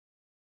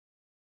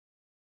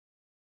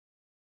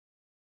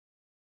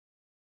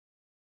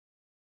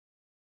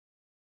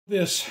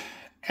This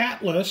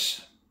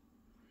Atlas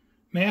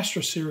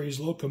Master Series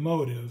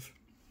locomotive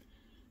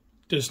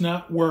does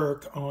not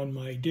work on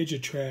my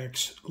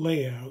Digitrax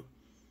layout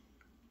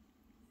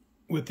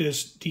with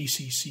this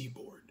DCC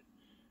board.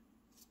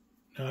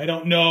 Now, I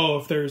don't know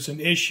if there's an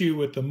issue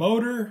with the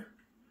motor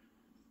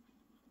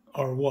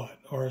or what,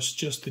 or it's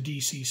just the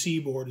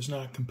DCC board is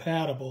not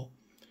compatible.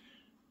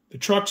 The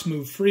trucks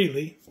move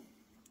freely,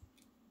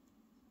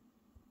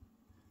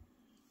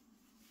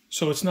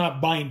 so it's not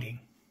binding.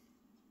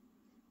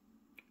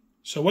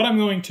 So what I'm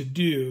going to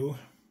do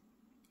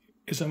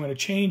is I'm going to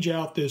change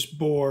out this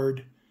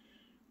board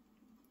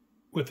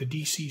with a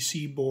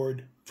DCC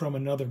board from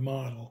another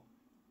model.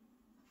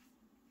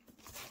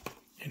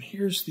 And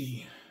here's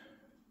the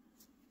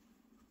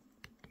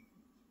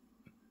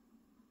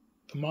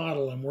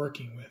model I'm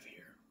working with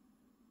here.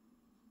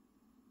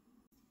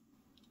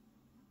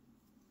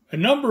 A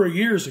number of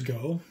years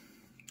ago,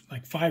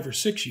 like 5 or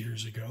 6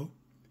 years ago,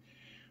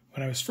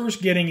 when I was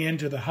first getting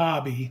into the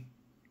hobby,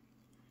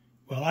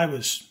 well, I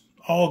was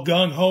all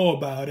gung-ho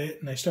about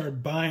it, and I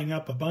started buying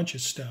up a bunch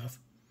of stuff.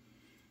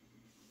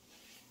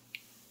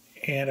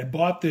 And I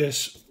bought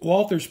this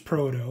Walthers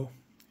Proto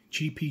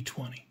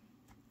GP20.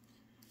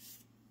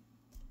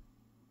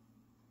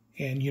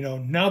 And, you know,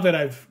 now that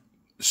I've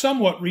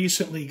somewhat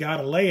recently got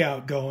a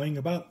layout going,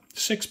 about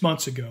 6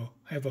 months ago,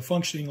 I have a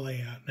functioning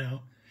layout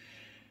now.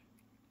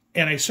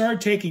 And I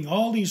started taking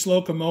all these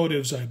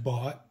locomotives I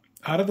bought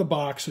out of the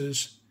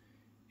boxes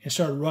and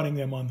started running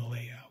them on the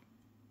layout.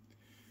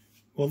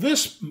 Well,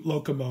 this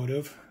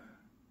locomotive,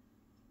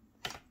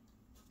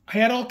 I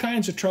had all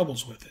kinds of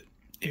troubles with it.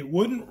 It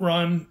wouldn't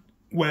run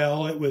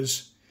well. It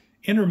was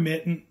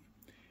intermittent.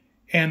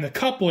 And the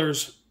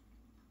couplers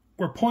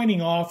were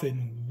pointing off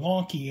in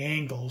wonky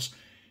angles.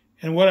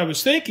 And what I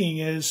was thinking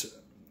is,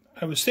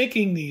 I was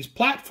thinking these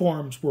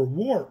platforms were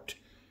warped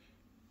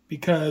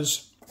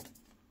because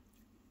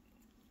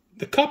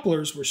the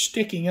couplers were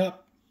sticking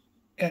up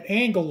at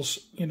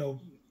angles, you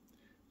know,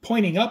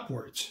 pointing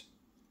upwards.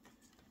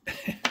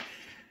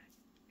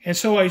 And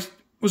so I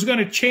was going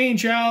to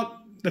change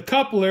out the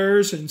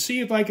couplers and see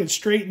if I could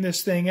straighten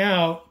this thing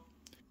out.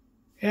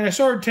 And I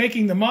started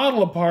taking the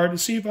model apart to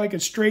see if I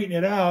could straighten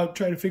it out,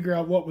 try to figure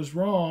out what was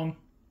wrong.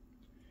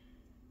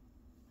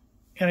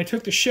 And I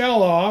took the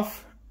shell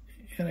off,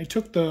 and I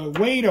took the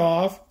weight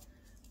off,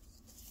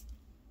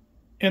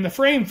 and the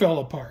frame fell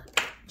apart.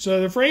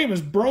 So the frame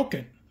is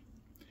broken.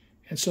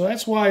 And so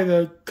that's why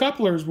the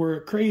couplers were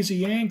at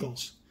crazy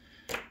angles.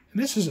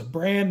 And this is a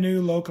brand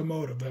new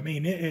locomotive. I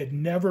mean, it had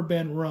never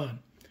been run.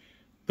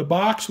 The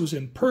box was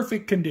in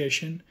perfect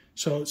condition,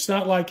 so it's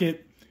not like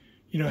it,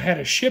 you know, had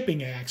a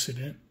shipping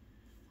accident.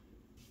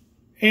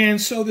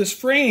 And so this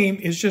frame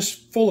is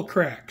just full of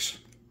cracks.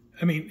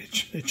 I mean,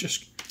 it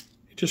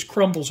just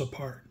crumbles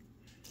apart.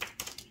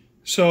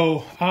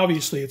 So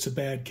obviously it's a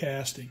bad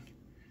casting.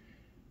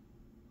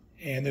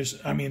 And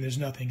there's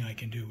nothing I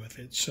can do with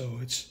it.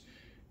 So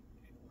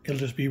it'll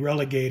just be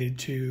relegated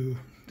to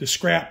the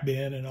scrap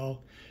bin, and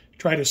I'll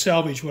try to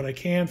salvage what I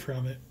can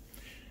from it.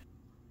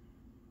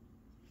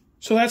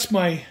 So that's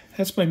my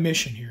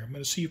mission here. I'm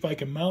going to see if I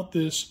can mount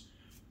this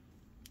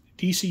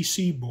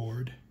DCC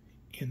board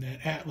in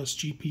that Atlas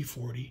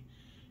GP40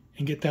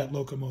 and get that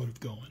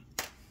locomotive going.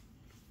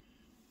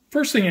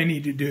 First thing I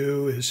need to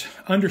do is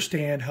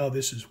understand how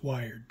this is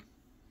wired.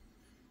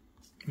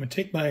 I'm going to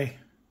take my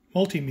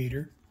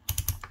multimeter.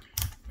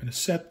 I'm going to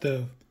set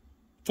the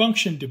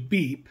function to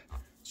beep.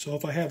 So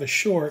if I have a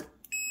short,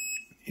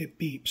 it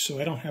beeps, so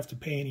I don't have to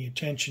pay any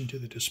attention to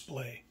the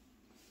display.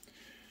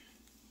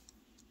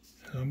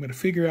 So I'm going to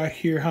figure out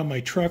here how my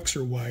trucks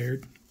are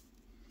wired.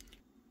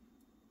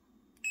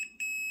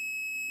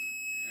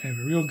 I have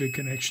a real good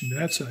connection to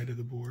that side of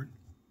the board.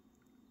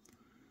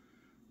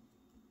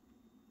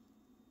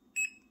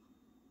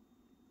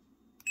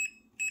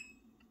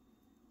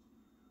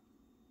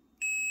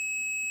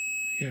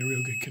 I got a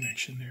real good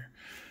connection there.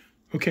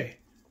 Okay,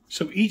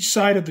 so each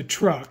side of the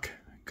truck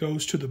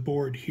goes to the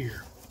board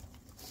here.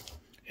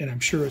 And I'm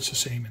sure it's the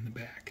same in the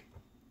back.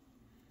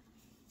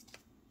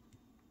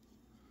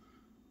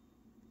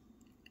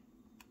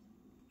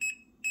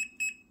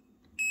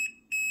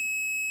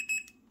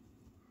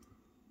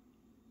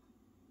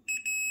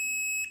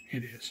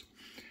 It is.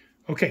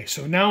 Okay,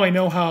 so now I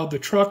know how the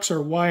trucks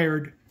are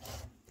wired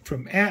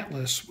from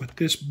Atlas with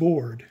this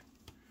board.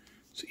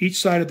 So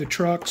each side of the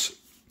trucks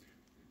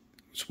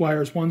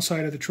wires one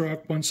side of the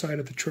truck, one side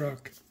of the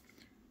truck,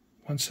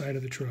 one side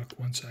of the truck,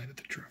 one side of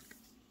the truck.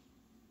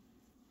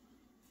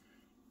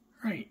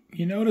 Right,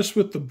 you notice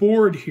with the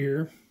board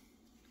here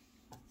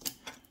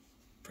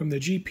from the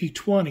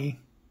GP20,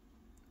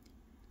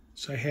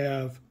 so I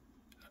have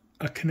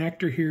a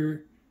connector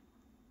here,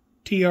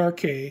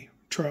 TRK,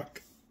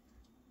 truck,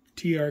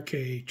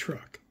 TRK,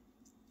 truck.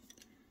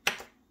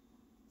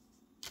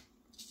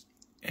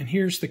 And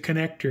here's the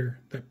connector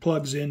that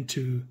plugs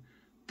into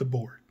the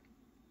board.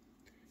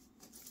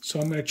 So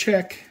I'm going to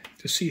check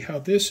to see how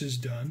this is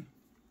done.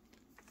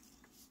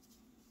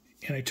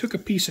 And I took a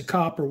piece of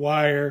copper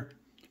wire,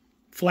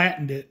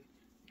 flattened it,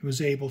 and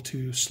was able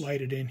to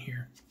slide it in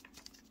here.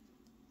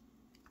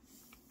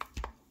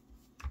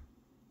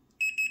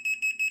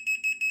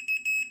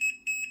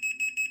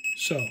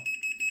 So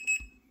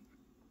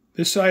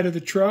this side of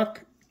the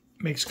truck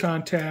makes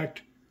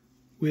contact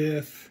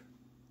with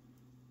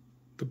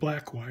the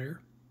black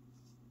wire.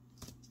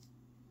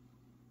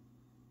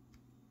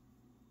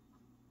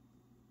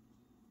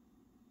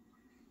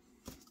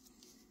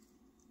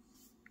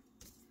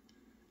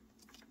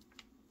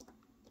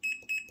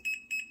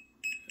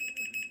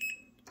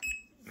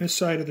 This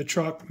side of the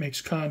truck makes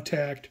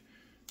contact.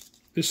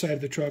 This side of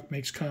the truck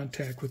makes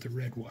contact with the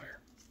red wire.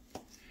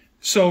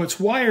 So it's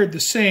wired the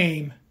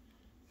same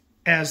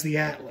as the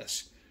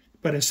Atlas,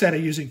 but instead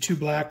of using two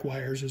black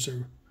wires, there's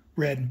a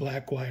red and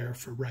black wire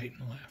for right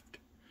and left.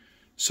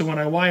 So when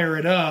I wire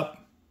it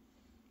up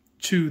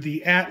to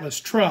the Atlas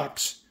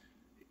trucks,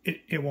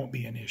 it won't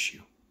be an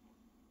issue.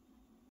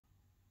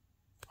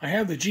 I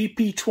have the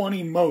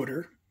GP20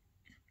 motor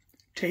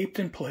taped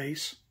in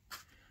place.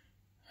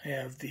 I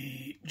have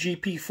the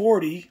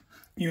GP40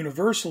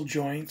 universal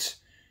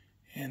joints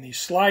and the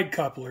slide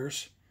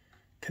couplers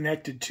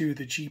connected to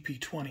the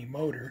GP20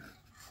 motor.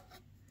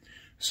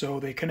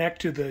 So they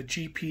connect to the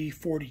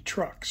GP40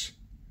 trucks.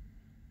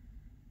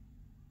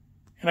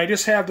 And I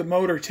just have the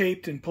motor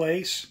taped in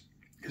place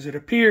because it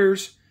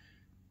appears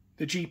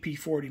the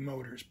GP40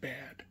 motor is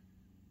bad.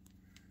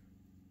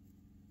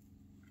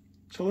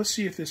 So let's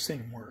see if this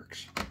thing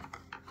works.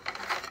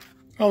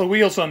 Well, the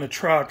wheels on the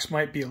trucks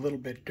might be a little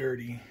bit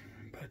dirty,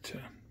 but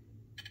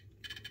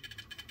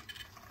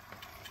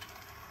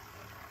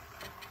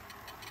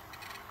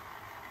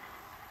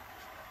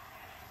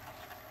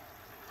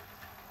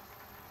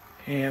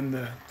and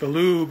the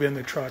lube in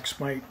the trucks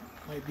might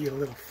be a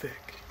little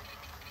thick.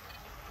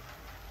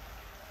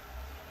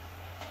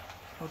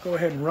 I'll go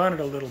ahead and run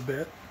it a little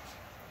bit.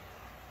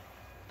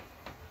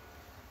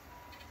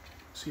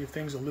 See if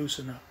things will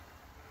loosen up.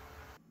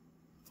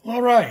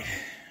 All right.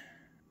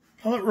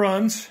 Well, it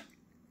runs.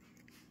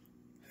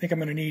 I think I'm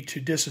going to need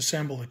to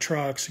disassemble the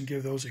trucks and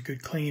give those a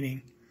good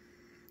cleaning.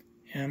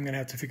 And I'm going to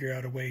have to figure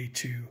out a way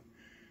to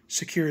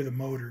secure the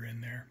motor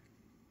in there.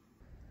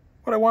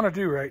 What I want to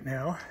do right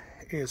now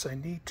is I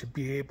need to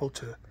be able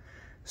to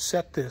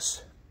set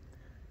this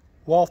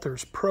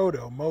Walthers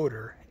Proto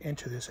motor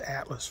into this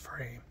Atlas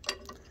frame.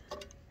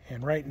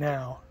 And right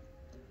now,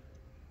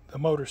 the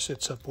motor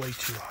sits up way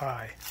too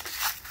high.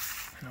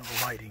 I know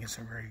the lighting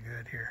isn't very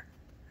good here.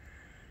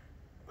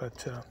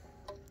 But,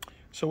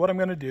 so what I'm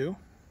going to do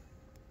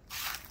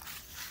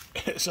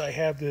is I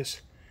have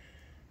this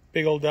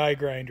big old die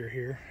grinder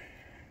here.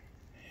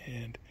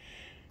 And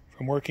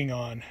from working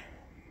on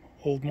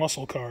old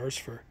muscle cars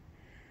for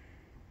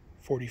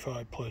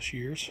 45 plus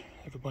years,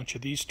 I have a bunch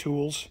of these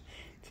tools.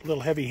 It's a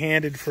little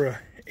heavy-handed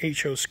for a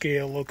HO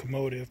scale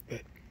locomotive,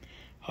 but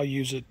I'll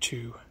use it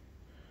to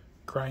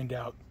grind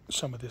out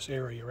some of this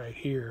area right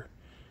here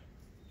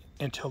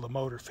until the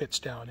motor fits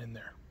down in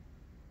there.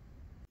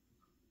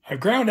 I've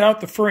ground out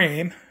the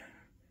frame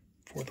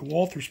for the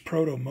Walthers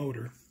Proto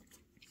motor.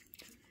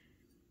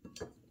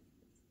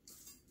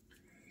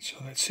 So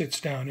that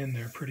sits down in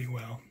there pretty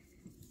well.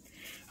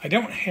 I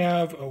don't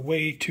have a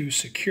way to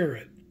secure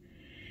it.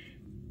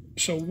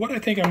 So what I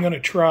think I'm going to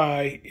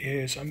try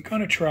is I'm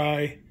going to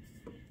try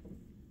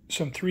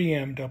some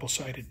 3M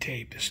double-sided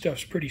tape. This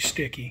stuff's pretty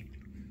sticky.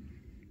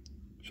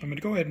 So I'm going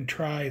to go ahead and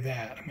try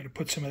that. I'm going to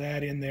put some of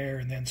that in there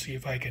and then see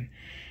if I can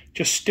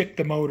just stick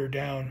the motor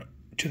down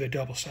to the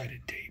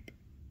double-sided tape.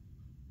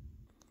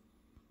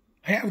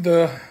 I have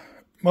the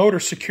motor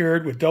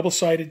secured with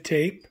double-sided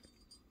tape.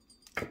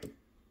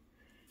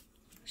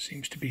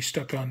 Seems to be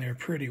stuck on there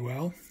pretty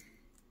well.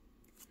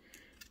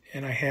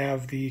 And I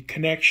have the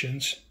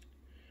connections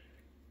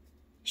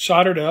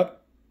soldered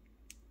up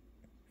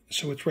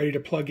so it's ready to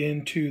plug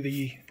into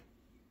the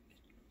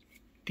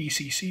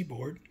DCC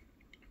board.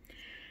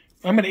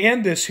 I'm going to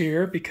end this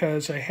here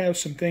because I have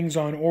some things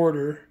on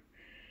order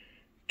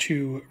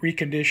to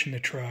recondition the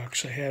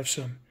trucks. I have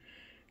some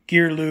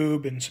gear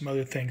lube and some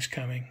other things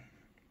coming.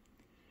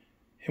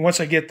 And once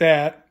I get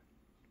that,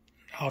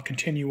 I'll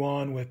continue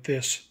on with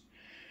this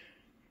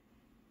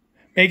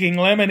making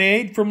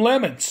lemonade from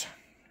lemons.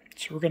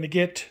 So we're going to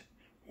get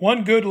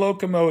one good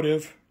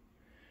locomotive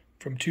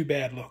from two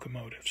bad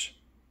locomotives.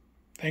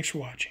 Thanks for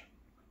watching.